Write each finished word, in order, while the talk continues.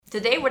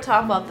Today we're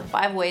talking about the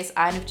 5 ways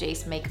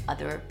INFJs make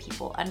other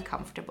people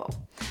uncomfortable.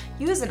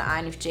 You as an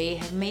INFJ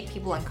have made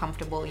people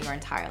uncomfortable your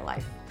entire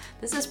life.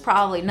 This is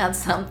probably not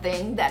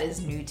something that is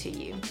new to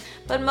you,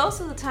 but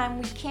most of the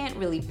time we can't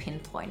really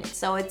pinpoint it.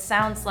 So it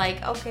sounds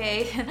like,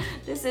 okay,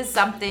 this is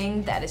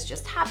something that is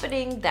just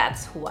happening,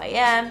 that's who I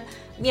am,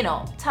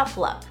 tough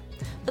luck.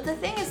 But the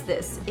thing is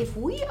this, if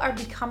we are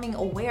becoming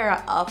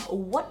aware of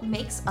what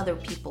makes other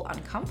people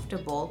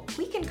uncomfortable,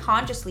 we can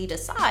consciously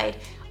decide,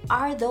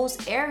 are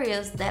those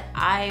areas that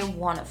I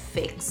want to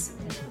fix?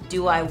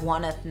 Do I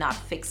want to not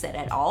fix it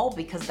at all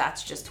because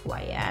that's just who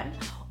I am?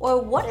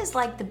 Or what is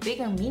like the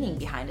bigger meaning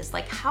behind this?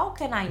 Like, how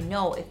can I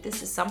know if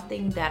this is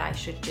something that I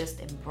should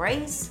just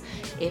embrace,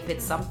 if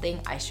it's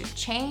something I should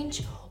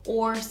change,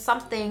 or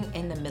something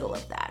in the middle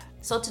of that?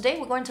 So today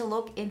we're going to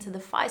look into the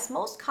 5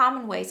 most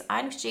common ways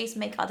INFJs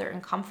make others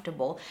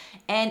uncomfortable,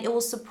 and it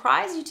will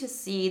surprise you to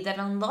see that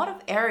in a lot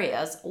of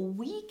areas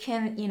we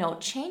can,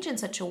 change in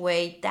such a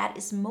way that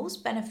is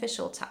most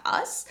beneficial to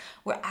us.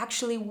 We're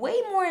actually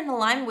way more in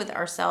alignment with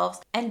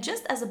ourselves, and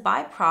just as a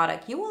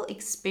byproduct, you will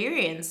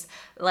experience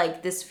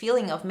like this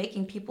feeling of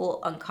making people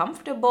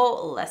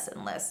uncomfortable less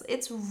and less.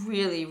 It's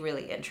really,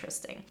 really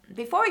interesting.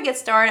 Before we get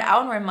started, I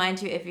want to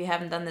remind you, if you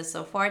haven't done this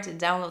so far, to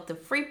download the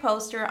free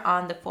poster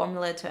on the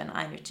formula to an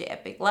INFJ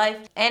Epic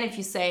Life. And if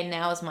you say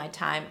now is my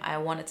time, I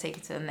want to take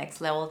it to the next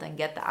level, then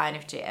get the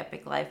INFJ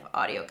Epic Life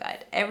audio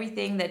guide.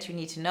 Everything that you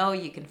need to know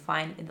you can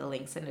find in the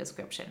links in the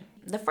description.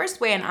 The first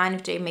way an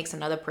INFJ makes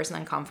another person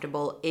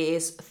uncomfortable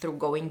is through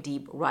going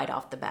deep right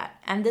off the bat.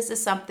 And this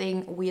is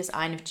something we as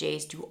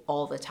INFJs do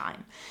all the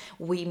time.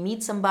 We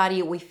meet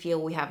somebody, we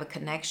feel we have a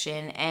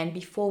connection, and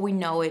before we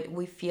know it,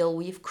 we feel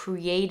we've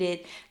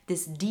created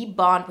this deep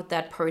bond with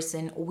that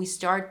person. We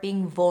start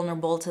being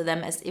vulnerable to them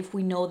as if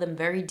we know them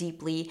very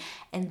deeply,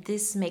 and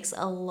this makes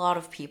a lot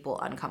of people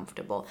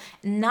uncomfortable.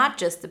 Not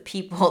just the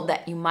people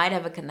that you might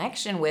have a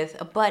connection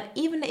with, but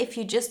even if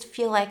you just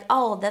feel like,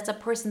 oh, that's a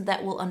person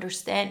that will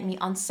understand me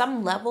on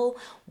some level,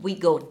 we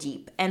go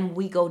deep, and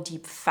we go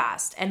deep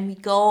fast, and we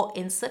go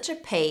in such a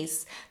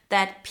pace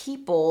that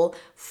people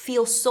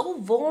feel so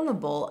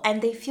vulnerable,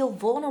 and they feel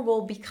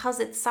vulnerable because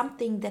it's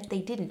something that they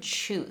didn't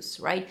choose,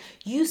 right?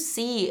 You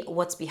see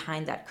what's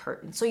behind that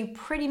curtain. So you're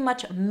pretty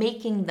much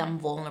making them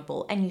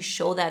vulnerable, and you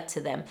show that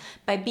to them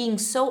by being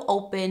so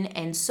open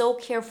and so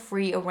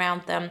carefree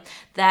around them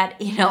that,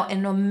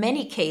 in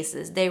many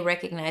cases, they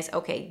recognize,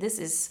 okay, this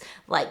is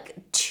like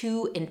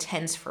too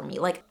intense for me.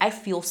 Like, I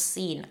feel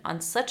seen on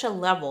such a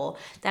level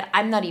that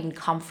I'm not even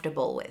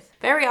comfortable with.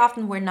 Very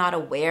often we're not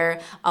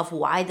aware of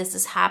why this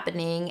is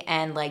happening,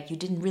 and like you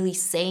didn't really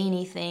say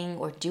anything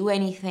or do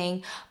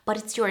anything, but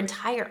it's your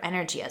entire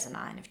energy as an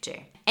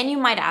INFJ. And you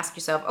might ask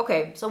yourself,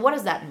 okay, so what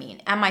does that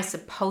mean? Am I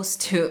supposed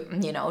to,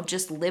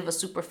 just live a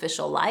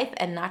superficial life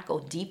and not go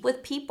deep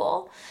with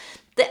people?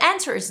 The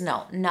answer is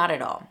no, not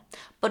at all.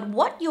 But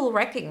what you'll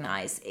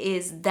recognize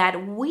is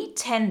that we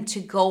tend to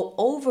go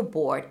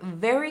overboard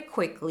very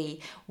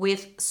quickly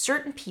with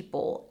certain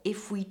people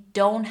if we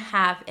don't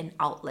have an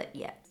outlet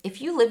yet.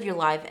 If you live your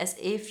life as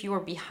if you are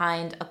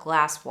behind a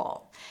glass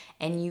wall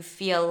and you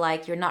feel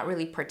like you're not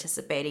really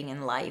participating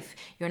in life,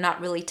 you're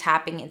not really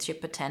tapping into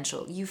your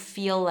potential, you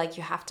feel like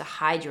you have to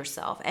hide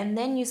yourself, and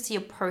then you see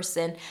a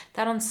person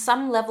that on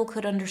some level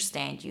could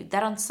understand you,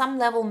 that on some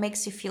level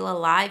makes you feel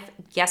alive,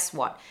 guess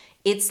what?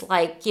 It's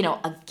like,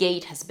 a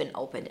gate has been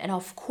opened. And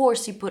of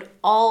course, you put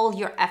all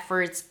your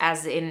efforts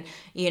as in,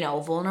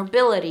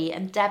 vulnerability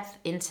and depth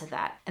into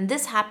that. And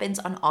this happens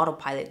on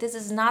autopilot. This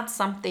is not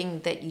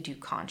something that you do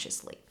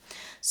consciously.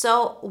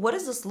 So what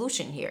is the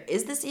solution here?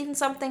 Is this even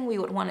something we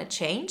would want to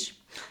change?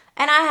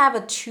 And I have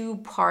a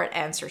 2-part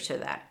answer to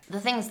that. The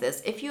thing is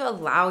this, if you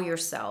allow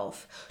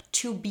yourself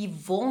to be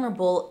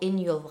vulnerable in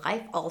your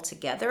life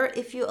altogether,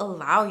 if you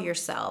allow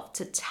yourself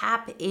to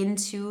tap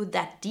into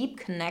that deep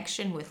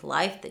connection with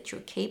life that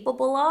you're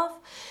capable of,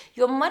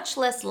 you're much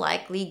less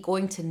likely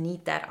going to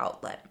need that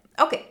outlet.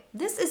 Okay,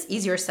 this is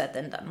easier said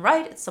than done,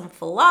 right? It's some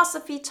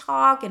philosophy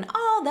talk and,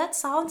 oh, that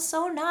sounds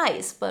so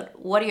nice. But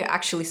what are you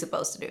actually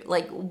supposed to do?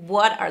 Like,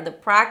 what are the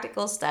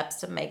practical steps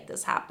to make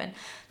this happen?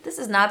 This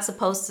is not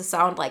supposed to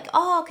sound like,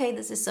 oh, okay,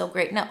 this is so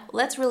great. No,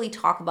 let's really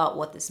talk about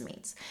what this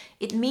means.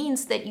 It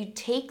means that you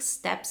take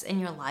steps in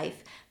your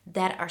life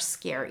that are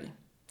scary,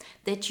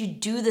 that you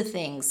do the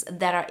things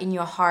that are in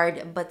your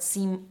heart but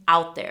seem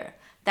out there.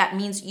 That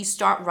means you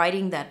start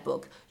writing that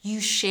book.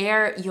 You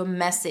share your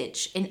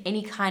message in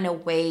any kind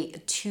of way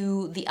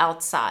to the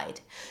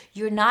outside.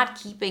 You're not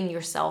keeping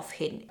yourself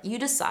hidden. You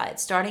decide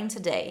starting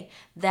today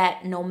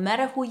that no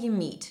matter who you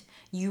meet,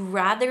 you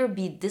rather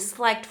be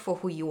disliked for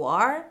who you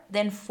are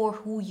than for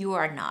who you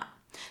are not.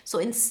 So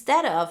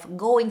instead of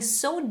going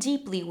so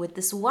deeply with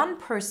this one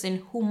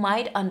person who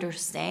might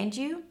understand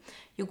you,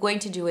 you're going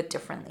to do it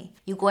differently.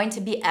 You're going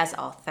to be as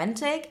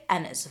authentic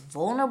and as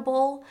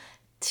vulnerable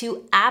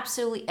to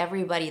absolutely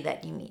everybody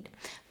that you meet.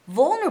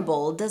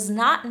 Vulnerable does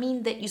not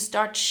mean that you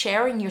start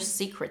sharing your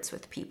secrets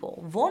with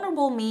people.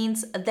 Vulnerable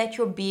means that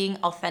you're being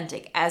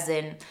authentic, as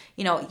in,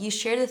 you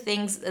share the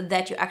things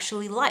that you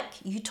actually like.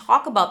 You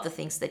talk about the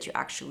things that you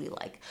actually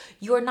like.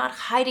 You're not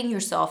hiding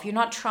yourself. You're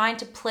not trying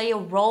to play a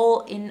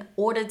role in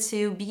order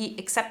to be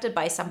accepted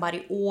by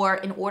somebody or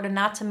in order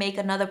not to make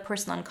another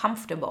person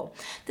uncomfortable.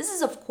 This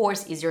is, of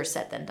course, easier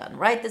said than done,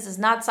 right? This is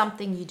not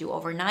something you do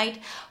overnight,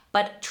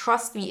 but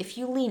trust me, if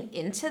you lean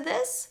into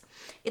this,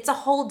 it's a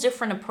whole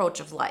different approach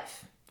of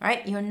life,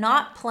 right? You're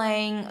not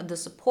playing the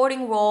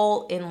supporting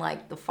role in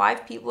like the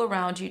 5 people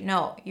around you.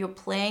 No, you're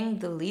playing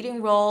the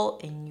leading role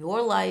in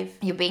your life.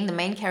 You're being the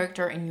main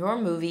character in your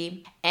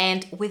movie.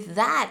 And with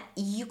that,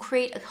 you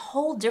create a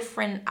whole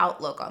different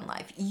outlook on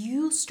life.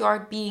 You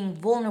start being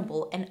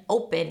vulnerable and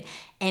open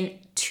and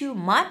too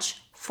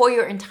much for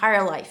your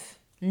entire life,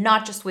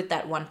 not just with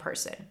that one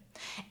person.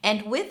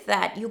 And with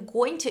that, you're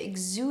going to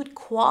exude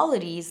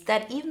qualities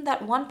that even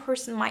that one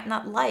person might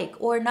not like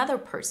or another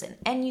person.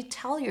 And you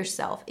tell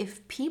yourself,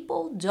 if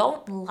people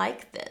don't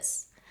like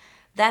this,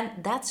 then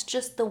that's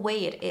just the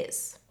way it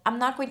is. I'm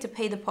not going to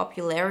play the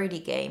popularity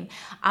game.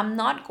 I'm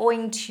not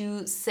going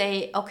to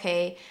say,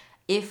 okay,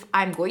 if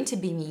I'm going to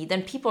be me,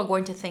 then people are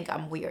going to think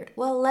I'm weird.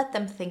 Well, let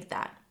them think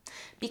that.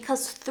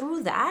 Because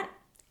through that,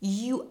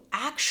 you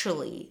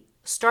actually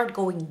start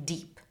going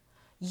deep.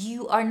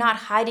 You are not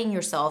hiding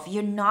yourself.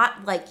 You're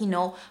not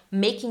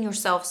making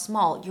yourself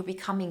small. You're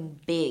becoming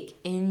big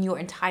in your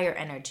entire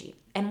energy.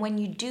 And when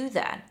you do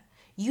that,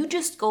 you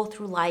just go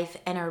through life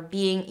and are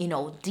being,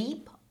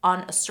 deep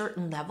on a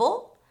certain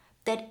level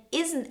that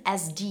isn't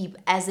as deep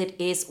as it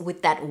is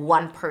with that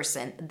one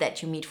person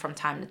that you meet from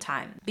time to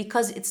time.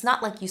 Because it's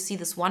not like you see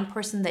this one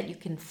person that you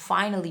can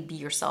finally be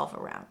yourself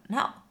around.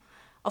 No.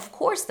 Of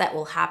course that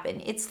will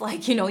happen. It's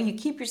like, you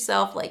keep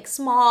yourself like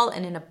small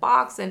and in a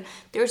box and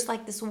there's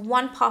like this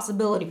one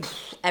possibility,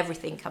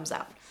 everything comes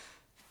out.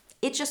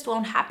 It just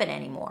won't happen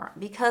anymore,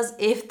 because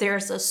if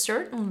there's a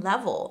certain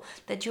level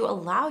that you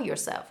allow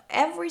yourself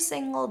every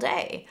single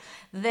day,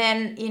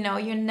 then,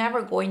 you're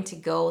never going to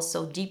go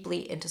so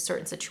deeply into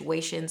certain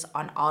situations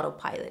on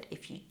autopilot.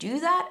 If you do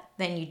that,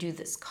 then you do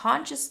this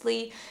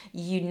consciously.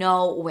 You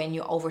know when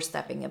you're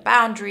overstepping a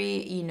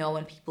boundary,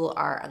 when people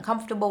are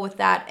uncomfortable with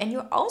that. And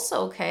you're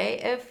also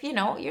okay if,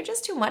 you're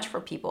just too much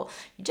for people.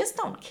 You just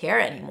don't care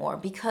anymore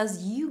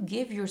because you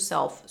give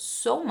yourself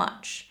so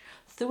much.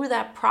 Through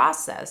that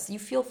process, you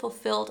feel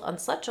fulfilled on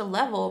such a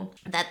level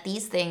that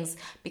these things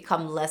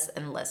become less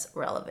and less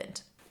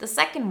relevant. The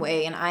second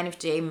way an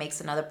INFJ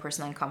makes another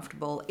person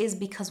uncomfortable is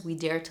because we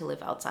dare to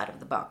live outside of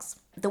the box.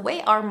 The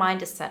way our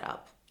mind is set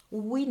up,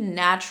 we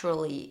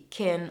naturally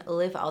can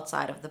live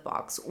outside of the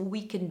box.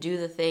 We can do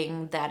the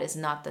thing that is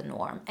not the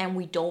norm and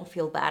we don't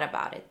feel bad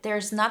about it.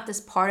 There's not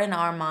this part in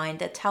our mind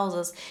that tells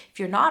us if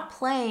you're not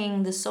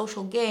playing the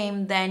social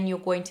game, then you're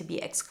going to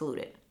be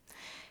excluded.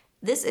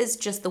 This is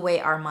just the way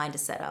our mind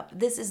is set up.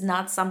 This is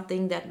not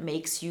something that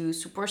makes you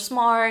super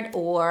smart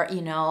or,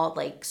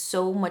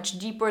 so much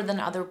deeper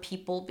than other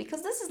people,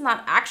 because this is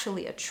not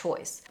actually a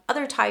choice.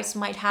 Other types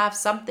might have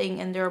something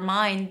in their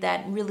mind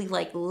that really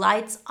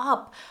lights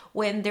up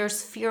when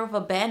there's fear of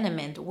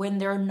abandonment, when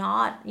they're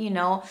not,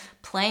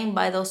 playing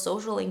by those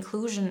social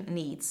inclusion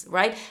needs,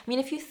 right? I mean,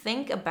 if you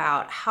think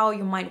about how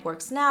your mind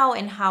works now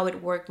and how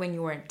it worked when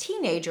you were a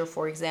teenager,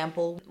 for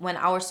example, when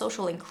our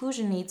social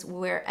inclusion needs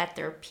were at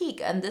their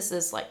peak, and this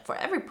is for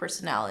every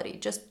personality,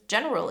 just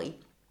generally,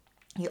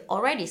 you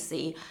already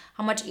see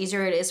how much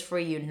easier it is for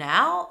you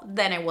now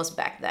than it was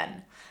back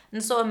then.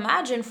 And so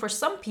imagine for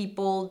some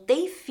people,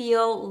 they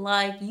feel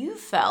like you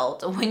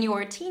felt when you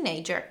were a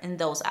teenager in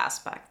those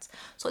aspects.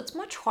 So it's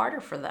much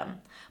harder for them.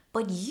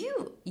 But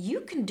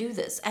you can do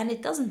this and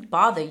it doesn't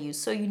bother you.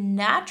 So you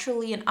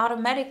naturally and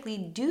automatically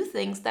do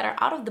things that are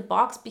out of the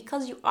box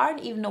because you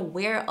aren't even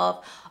aware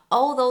of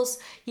all those,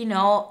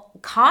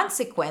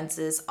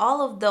 consequences,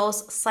 all of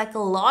those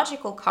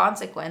psychological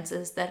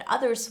consequences that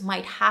others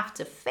might have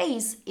to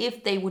face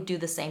if they would do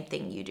the same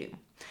thing you do.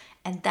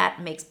 And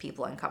that makes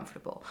people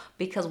uncomfortable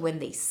because when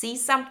they see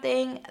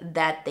something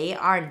that they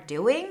aren't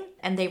doing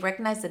and they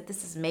recognize that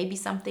this is maybe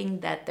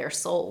something that their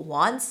soul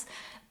wants,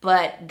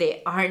 but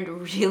they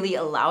aren't really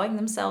allowing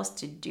themselves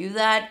to do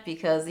that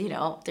because,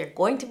 there are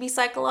going to be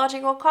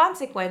psychological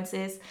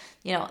consequences,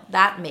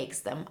 that makes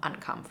them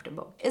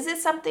uncomfortable. Is it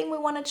something we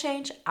want to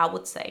change? I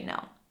would say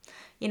no.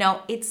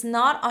 It's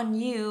not on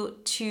you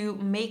to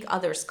make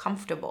others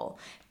comfortable.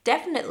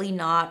 Definitely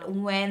not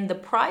when the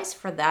price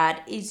for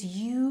that is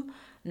you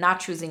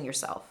not choosing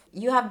yourself.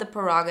 You have the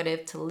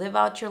prerogative to live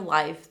out your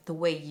life the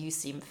way you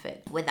seem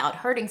fit without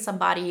hurting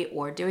somebody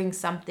or doing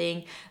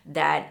something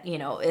that,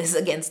 is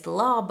against the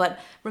law. But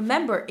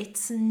remember,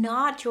 it's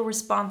not your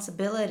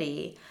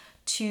responsibility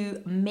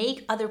to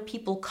make other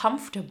people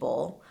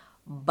comfortable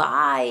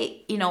by,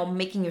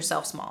 making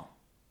yourself small.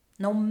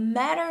 No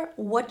matter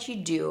what you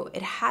do,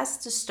 it has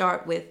to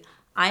start with,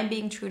 I'm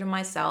being true to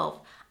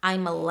myself.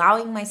 I'm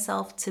allowing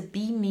myself to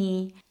be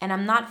me, and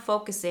I'm not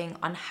focusing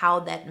on how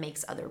that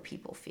makes other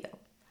people feel.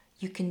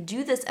 You can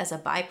do this as a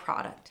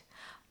byproduct,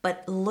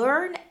 but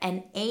learn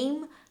and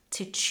aim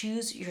to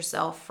choose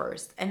yourself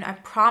first. And I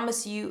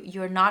promise you,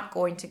 you're not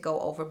going to go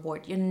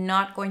overboard. You're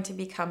not going to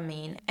become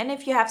mean. And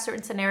if you have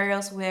certain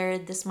scenarios where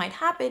this might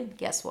happen,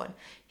 guess what?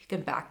 You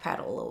can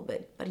backpedal a little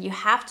bit. But you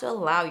have to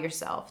allow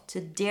yourself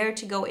to dare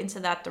to go into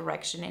that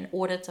direction in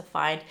order to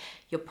find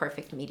your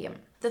perfect medium.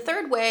 The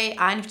third way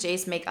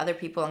INFJs make other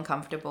people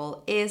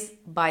uncomfortable is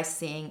by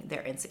seeing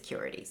their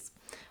insecurities.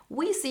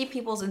 We see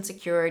people's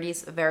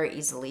insecurities very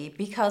easily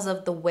because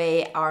of the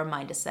way our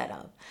mind is set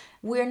up.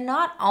 We're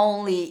not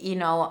only,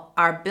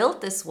 are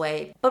built this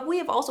way, but we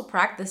have also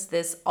practiced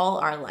this all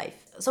our life.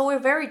 So we're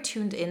very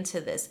tuned into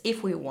this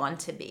if we want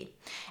to be.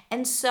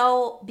 And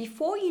so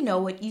before you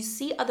know it, you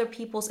see other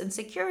people's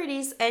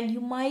insecurities and you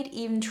might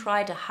even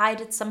try to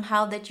hide it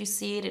somehow that you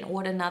see it in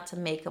order not to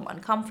make them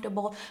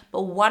uncomfortable.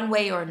 But one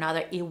way or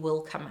another, it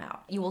will come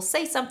out. You will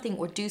say something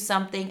or do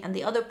something and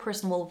the other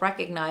person will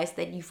recognize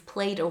that you've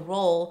played a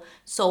role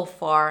so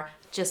far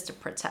just to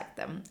protect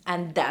them.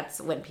 And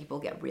that's when people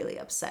get really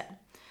upset.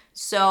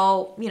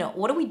 So,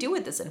 what do we do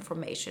with this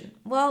information?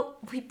 Well,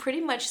 we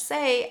pretty much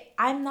say,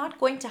 I'm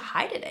not going to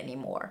hide it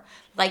anymore.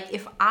 Like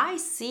if I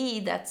see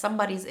that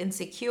somebody's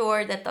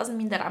insecure, that doesn't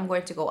mean that I'm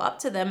going to go up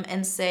to them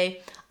and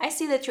say, I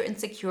see that you're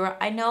insecure.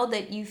 I know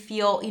that you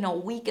feel,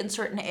 weak in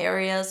certain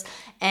areas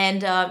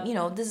and,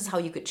 this is how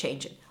you could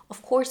change it.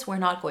 Of course, we're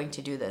not going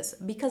to do this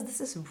because this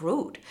is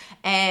rude.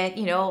 And,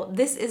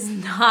 this is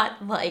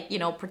not like,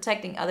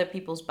 protecting other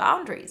people's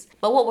boundaries.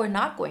 But what we're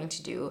not going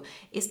to do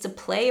is to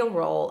play a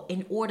role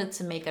in order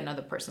to make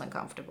another person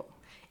uncomfortable.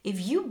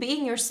 If you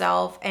being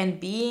yourself and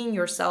being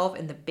yourself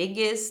in the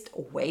biggest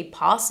way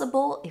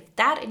possible, if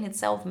that in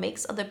itself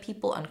makes other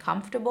people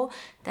uncomfortable,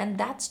 then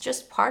that's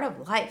just part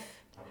of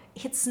life.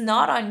 It's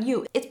not on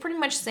you. It's pretty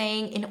much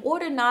saying, in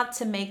order not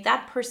to make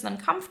that person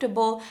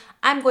uncomfortable,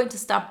 I'm going to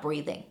stop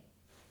breathing.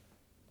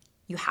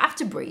 You have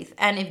to breathe.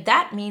 And if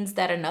that means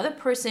that another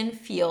person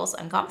feels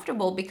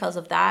uncomfortable because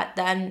of that,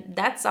 then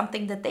that's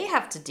something that they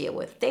have to deal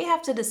with. They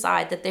have to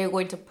decide that they're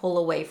going to pull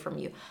away from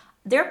you.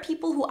 There are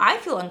people who I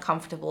feel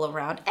uncomfortable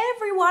around.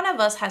 Every one of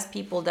us has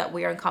people that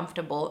we're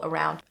uncomfortable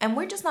around. And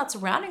we're just not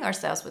surrounding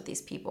ourselves with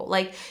these people.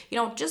 Like,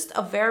 just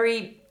a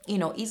very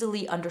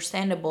easily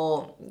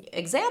understandable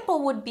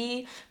example would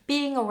be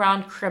being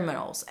around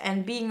criminals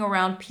and being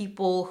around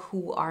people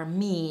who are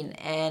mean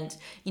and,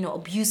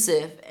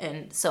 abusive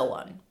and so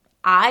on.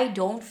 I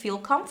don't feel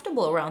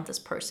comfortable around this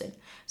person.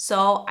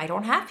 So I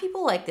don't have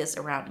people like this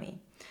around me.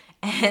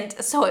 And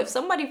so if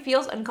somebody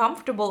feels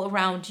uncomfortable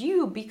around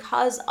you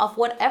because of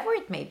whatever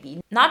it may be,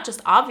 not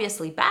just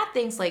obviously bad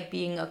things like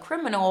being a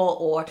criminal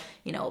or,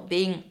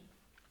 being,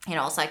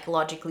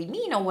 psychologically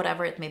mean or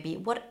whatever it may be,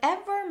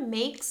 whatever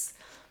makes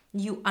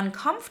you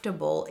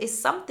uncomfortable is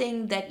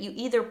something that you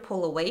either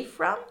pull away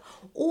from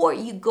or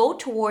you go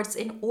towards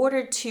in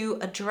order to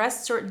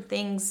address certain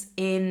things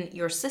in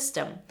your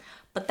system.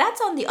 But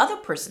that's on the other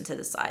person to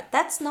decide.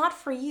 That's not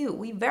for you.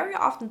 We very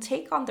often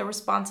take on the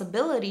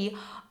responsibility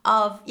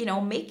of,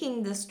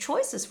 making these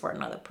choices for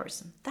another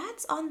person.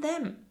 That's on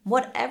them.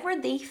 Whatever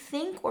they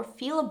think or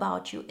feel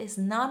about you is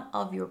none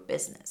of your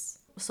business.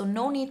 So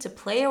no need to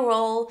play a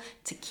role,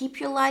 to keep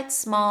your light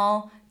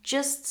small,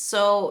 just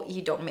so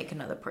you don't make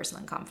another person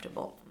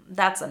uncomfortable.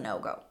 That's a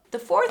no-go. The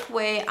fourth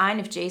way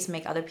INFJs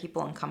make other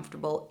people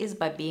uncomfortable is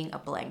by being a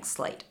blank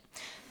slate.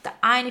 The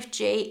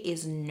INFJ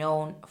is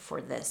known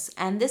for this.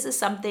 And this is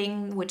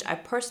something which I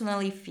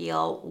personally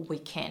feel we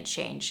can't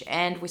change,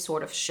 and we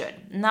sort of should.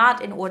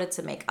 Not in order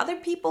to make other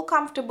people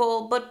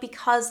comfortable, but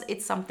because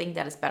it's something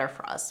that is better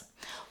for us.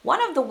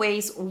 One of the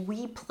ways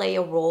we play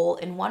a role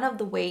and one of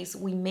the ways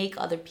we make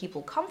other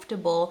people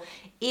comfortable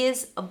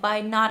is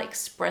by not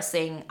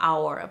expressing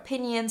our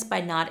opinions, by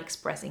not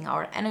expressing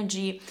our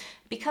energy,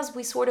 because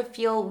we sort of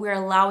feel we're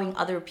allowing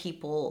other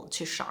people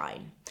to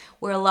shine.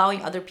 We're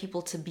allowing other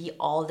people to be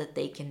all that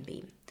they can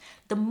be.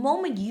 The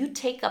moment you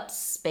take up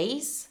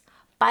space,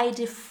 by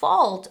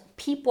default,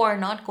 people are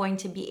not going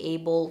to be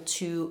able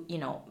to,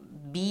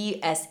 be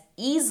as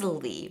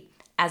easily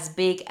as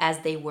big as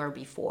they were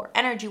before,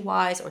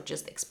 energy-wise or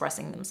just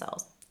expressing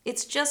themselves.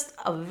 It's just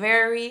a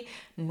very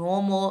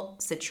normal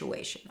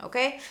situation,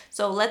 okay?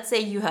 So let's say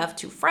you have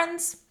two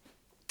friends.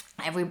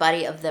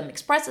 Everybody of them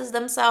expresses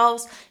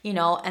themselves,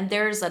 and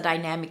there's a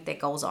dynamic that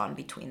goes on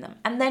between them.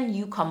 And then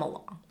you come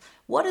along.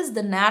 What is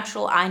the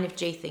natural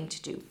INFJ thing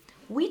to do?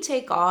 We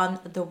take on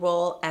the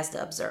role as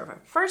the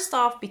observer. First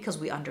off, because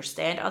we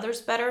understand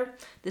others better.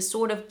 This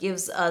sort of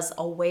gives us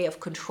a way of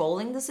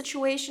controlling the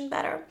situation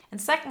better. And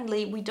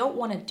secondly, we don't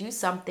want to do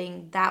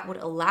something that would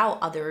allow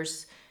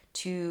others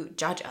to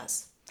judge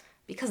us.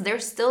 Because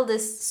there's still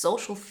this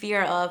social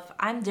fear of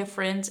I'm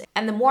different.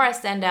 And the more I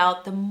stand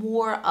out, the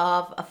more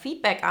of a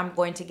feedback I'm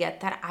going to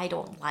get that I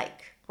don't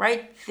like,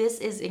 right? This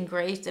is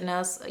engraved in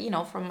us,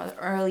 from an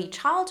early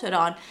childhood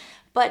on.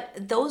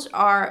 But those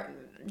are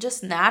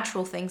just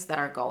natural things that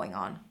are going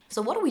on.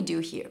 So what do we do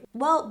here?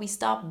 Well, we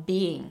stop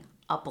being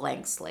a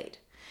blank slate.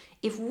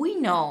 If we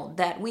know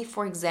that we,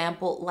 for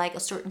example, like a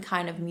certain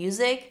kind of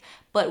music,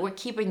 but we're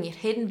keeping it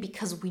hidden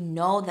because we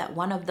know that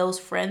one of those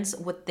friends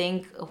would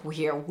think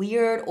we are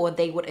weird or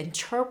they would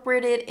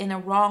interpret it in a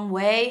wrong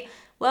way,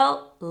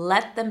 well,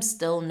 let them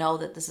still know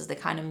that this is the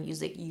kind of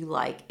music you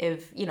like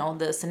if,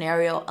 the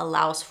scenario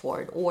allows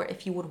for it, or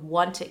if you would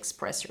want to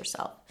express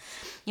yourself.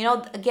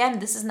 Again,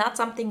 this is not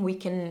something we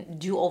can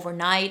do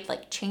overnight,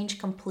 like change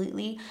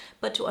completely,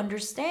 but to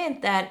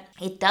understand that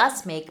it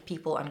does make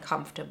people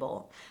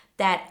uncomfortable,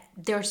 that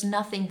there's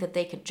nothing that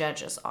they could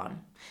judge us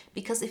on.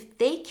 Because if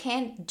they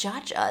can't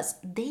judge us,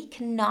 they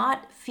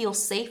cannot feel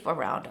safe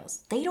around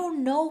us. They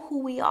don't know who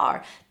we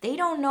are. They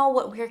don't know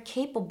what we're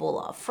capable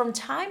of. From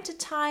time to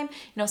time,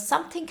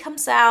 something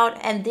comes out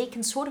and they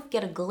can sort of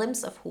get a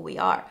glimpse of who we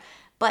are.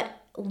 But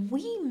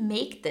we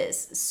make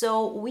this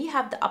so we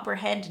have the upper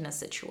hand in a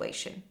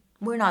situation.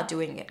 We're not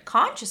doing it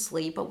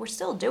consciously, but we're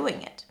still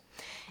doing it.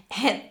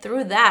 And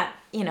through that,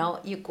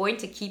 you're going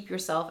to keep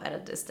yourself at a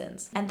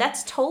distance. And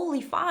that's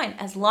totally fine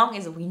as long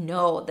as we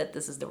know that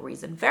this is the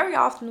reason. Very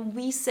often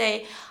we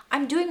say,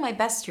 I'm doing my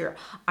best here.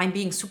 I'm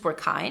being super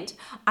kind.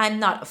 I'm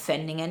not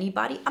offending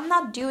anybody. I'm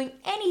not doing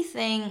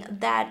anything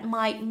that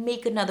might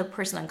make another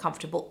person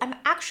uncomfortable. I'm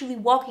actually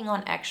walking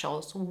on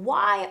eggshells.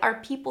 Why are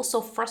people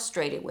so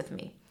frustrated with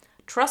me?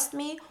 Trust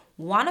me,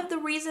 one of the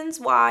reasons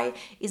why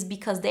is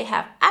because they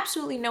have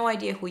absolutely no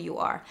idea who you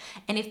are.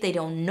 And if they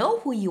don't know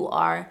who you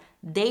are,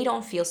 they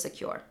don't feel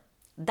secure.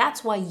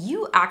 That's why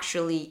you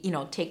actually,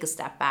 take a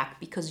step back,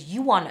 because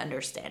you want to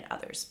understand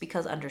others,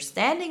 because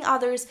understanding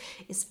others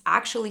is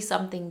actually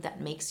something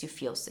that makes you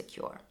feel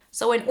secure.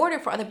 So in order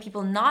for other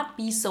people not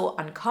be so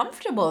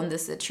uncomfortable in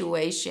this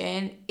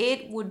situation,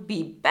 it would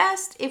be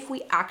best if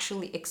we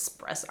actually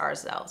express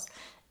ourselves.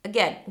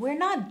 Again, we're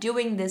not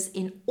doing this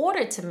in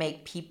order to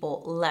make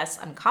people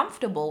less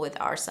uncomfortable with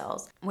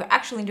ourselves. We're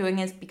actually doing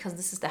it because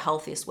this is the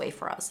healthiest way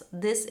for us.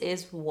 This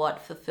is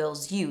what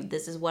fulfills you.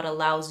 This is what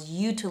allows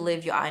you to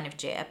live your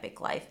INFJ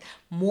epic life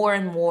more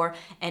and more.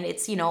 And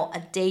it's,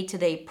 a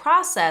day-to-day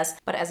process,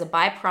 but as a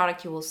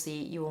byproduct, you will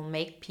see, you will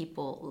make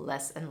people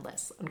less and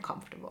less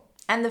uncomfortable.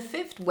 And the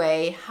fifth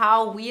way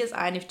how we as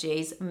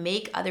INFJs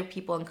make other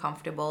people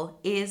uncomfortable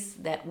is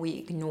that we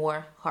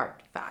ignore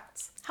hard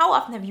facts. How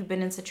often have you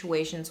been in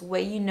situations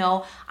where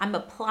I'm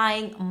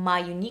applying my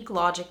unique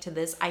logic to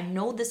this, I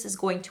know this is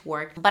going to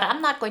work, but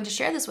I'm not going to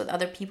share this with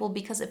other people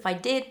because if I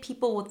did,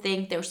 people would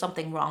think there's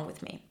something wrong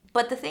with me.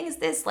 But the thing is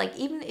this,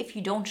 even if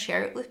you don't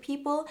share it with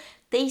people,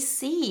 they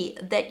see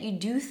that you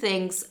do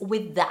things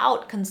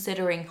without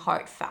considering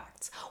hard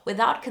facts,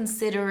 without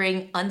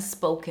considering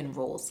unspoken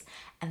rules.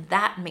 And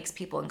that makes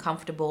people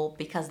uncomfortable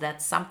because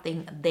that's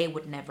something they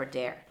would never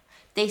dare.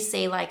 They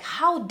say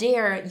how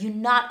dare you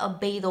not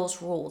obey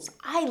those rules?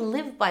 I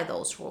live by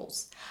those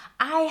rules.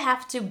 I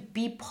have to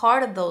be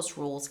part of those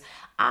rules.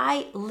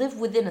 I live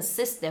within a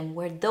system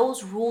where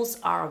those rules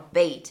are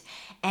obeyed.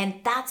 And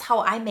that's how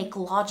I make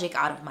logic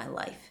out of my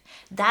life.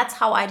 That's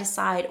how I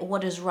decide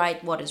what is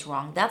right, what is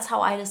wrong. That's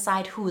how I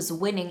decide who is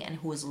winning and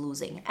who is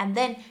losing. And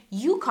then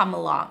you come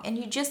along and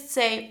you just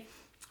say,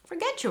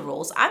 forget your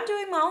rules. I'm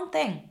doing my own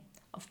thing.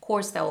 Of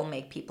course, that will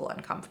make people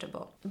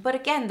uncomfortable. But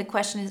again, the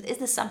question is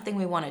this something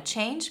we want to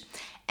change?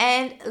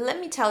 And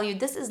let me tell you,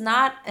 this is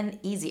not an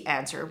easy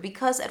answer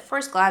because at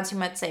first glance, you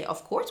might say,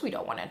 of course, we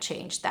don't want to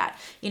change that.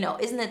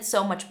 Isn't it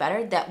so much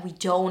better that we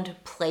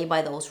don't play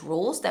by those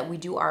rules, that we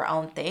do our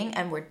own thing?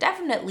 And we're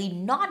definitely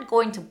not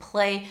going to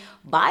play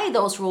by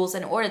those rules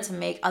in order to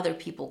make other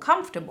people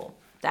comfortable.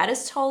 That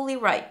is totally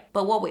right.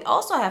 But what we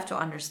also have to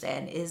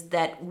understand is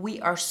that we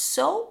are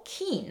so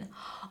keen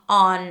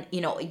on,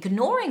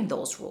 ignoring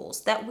those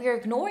rules, that we're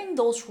ignoring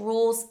those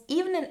rules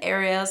even in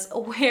areas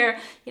where,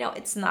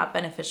 it's not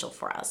beneficial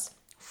for us.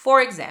 For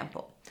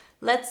example,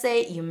 let's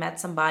say you met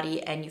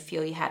somebody and you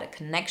feel you had a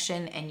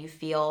connection and you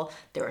feel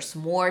there's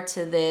more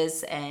to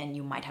this and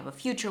you might have a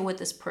future with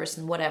this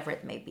person, whatever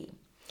it may be.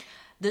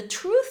 The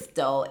truth,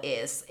 though,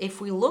 is if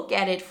we look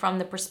at it from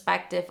the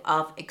perspective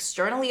of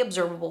externally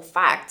observable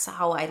facts,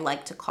 how I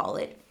like to call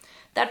it,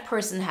 that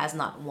person has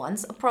not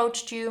once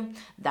approached you.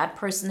 That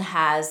person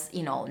has,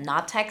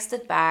 not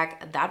texted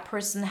back. That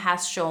person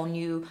has shown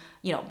you,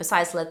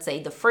 besides, let's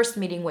say, the first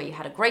meeting where you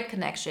had a great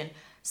connection.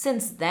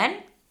 Since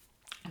then,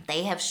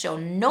 they have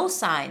shown no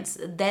signs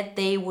that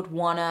they would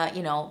want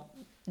to,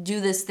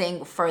 do this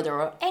thing further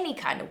or any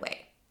kind of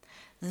way.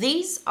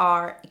 These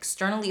are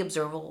externally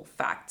observable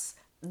facts.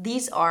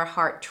 These are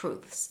hard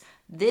truths.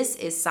 This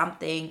is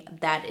something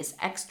that is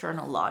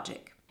external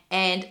logic.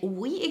 And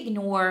we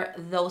ignore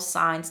those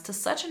signs to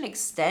such an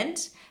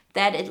extent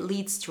that it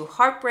leads to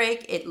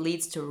heartbreak, it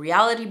leads to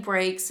reality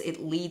breaks,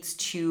 it leads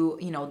to,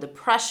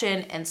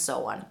 depression and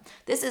so on.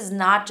 This is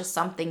not just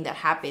something that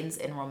happens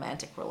in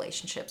romantic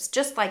relationships,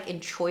 just like in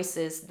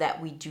choices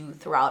that we do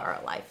throughout our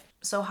life.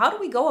 So how do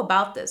we go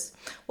about this?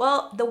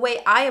 Well, the way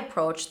I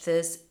approach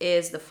this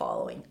is the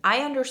following.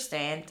 I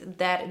understand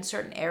that in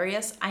certain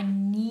areas, I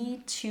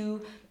need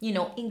to,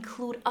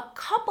 include a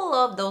couple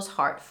of those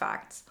hard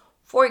facts.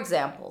 For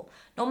example,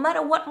 no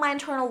matter what my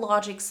internal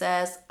logic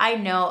says, I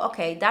know,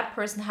 okay, that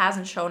person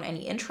hasn't shown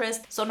any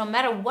interest. So no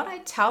matter what I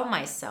tell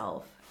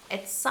myself,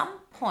 at some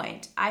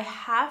point, I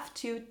have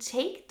to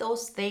take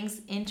those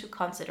things into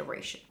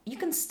consideration. You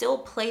can still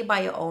play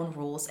by your own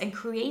rules and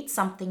create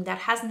something that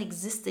hasn't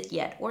existed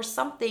yet, or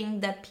something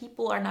that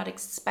people are not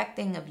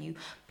expecting of you,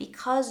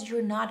 because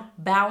you're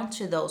not bound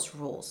to those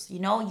rules. You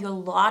know, your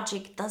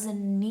logic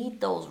doesn't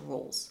need those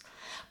rules.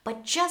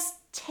 But just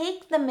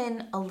take them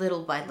in a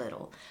little by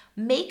little.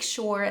 Make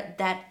sure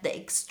that the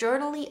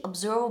externally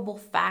observable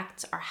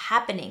facts are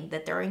happening,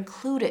 that they're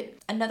included.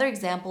 Another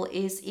example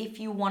is if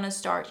you want to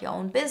start your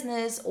own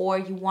business, or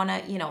you want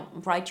to,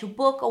 write your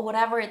book or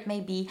whatever it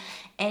may be,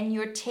 and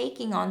you're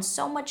taking on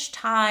so much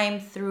time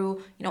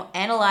through,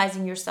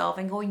 analyzing yourself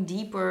and going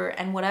deeper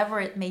and whatever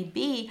it may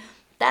be,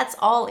 that's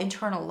all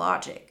internal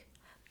logic.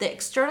 The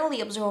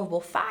externally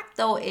observable fact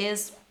though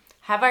is,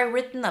 have I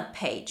written a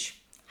page?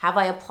 Have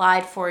I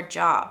applied for a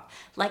job?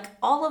 Like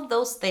all of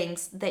those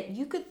things that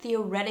you could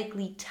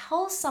theoretically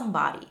tell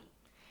somebody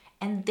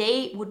and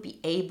they would be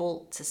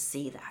able to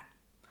see that.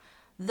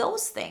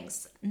 Those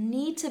things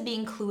need to be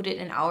included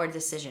in our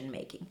decision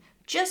making.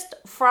 Just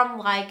from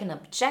like an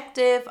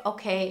objective,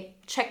 okay,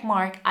 check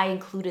mark, I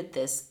included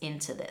this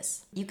into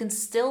this. You can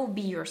still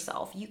be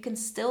yourself. You can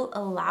still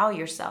allow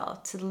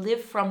yourself to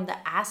live from the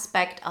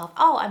aspect of,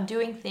 oh, I'm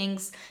doing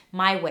things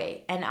my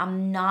way and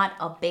I'm not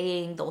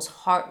obeying those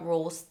hard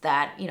rules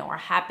that, are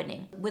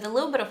happening. With a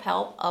little bit of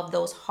help of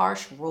those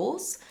harsh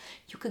rules,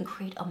 you can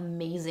create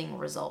amazing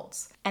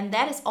results. And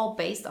that is all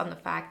based on the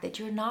fact that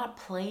you're not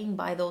playing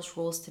by those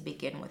rules to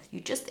begin with. You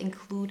just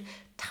include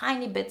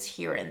tiny bits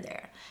here and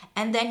there.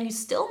 And then you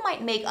still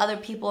might make other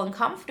people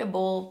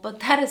uncomfortable, but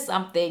that is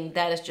something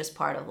that is just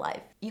part of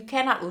life. You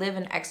cannot live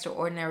an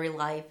extraordinary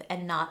life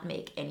and not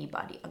make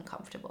anybody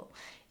uncomfortable.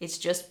 It's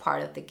just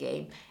part of the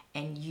game,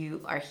 and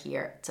you are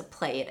here to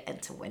play it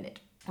and to win it.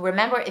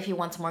 Remember, if you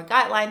want some more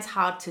guidelines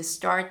how to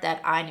start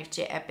that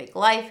INFJ Epic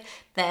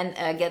Life, then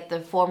get the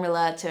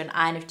formula to an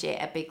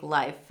INFJ Epic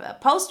Life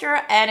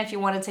poster. And if you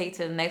want to take it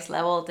to the next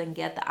level, then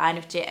get the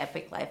INFJ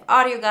Epic Life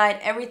audio guide.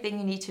 Everything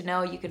you need to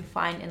know you can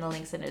find in the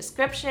links in the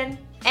description.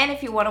 And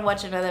if you want to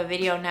watch another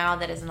video now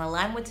that is in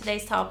alignment with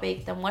today's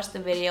topic, then watch the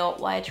video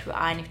Why a True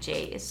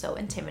INFJ is So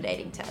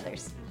Intimidating to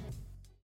Others.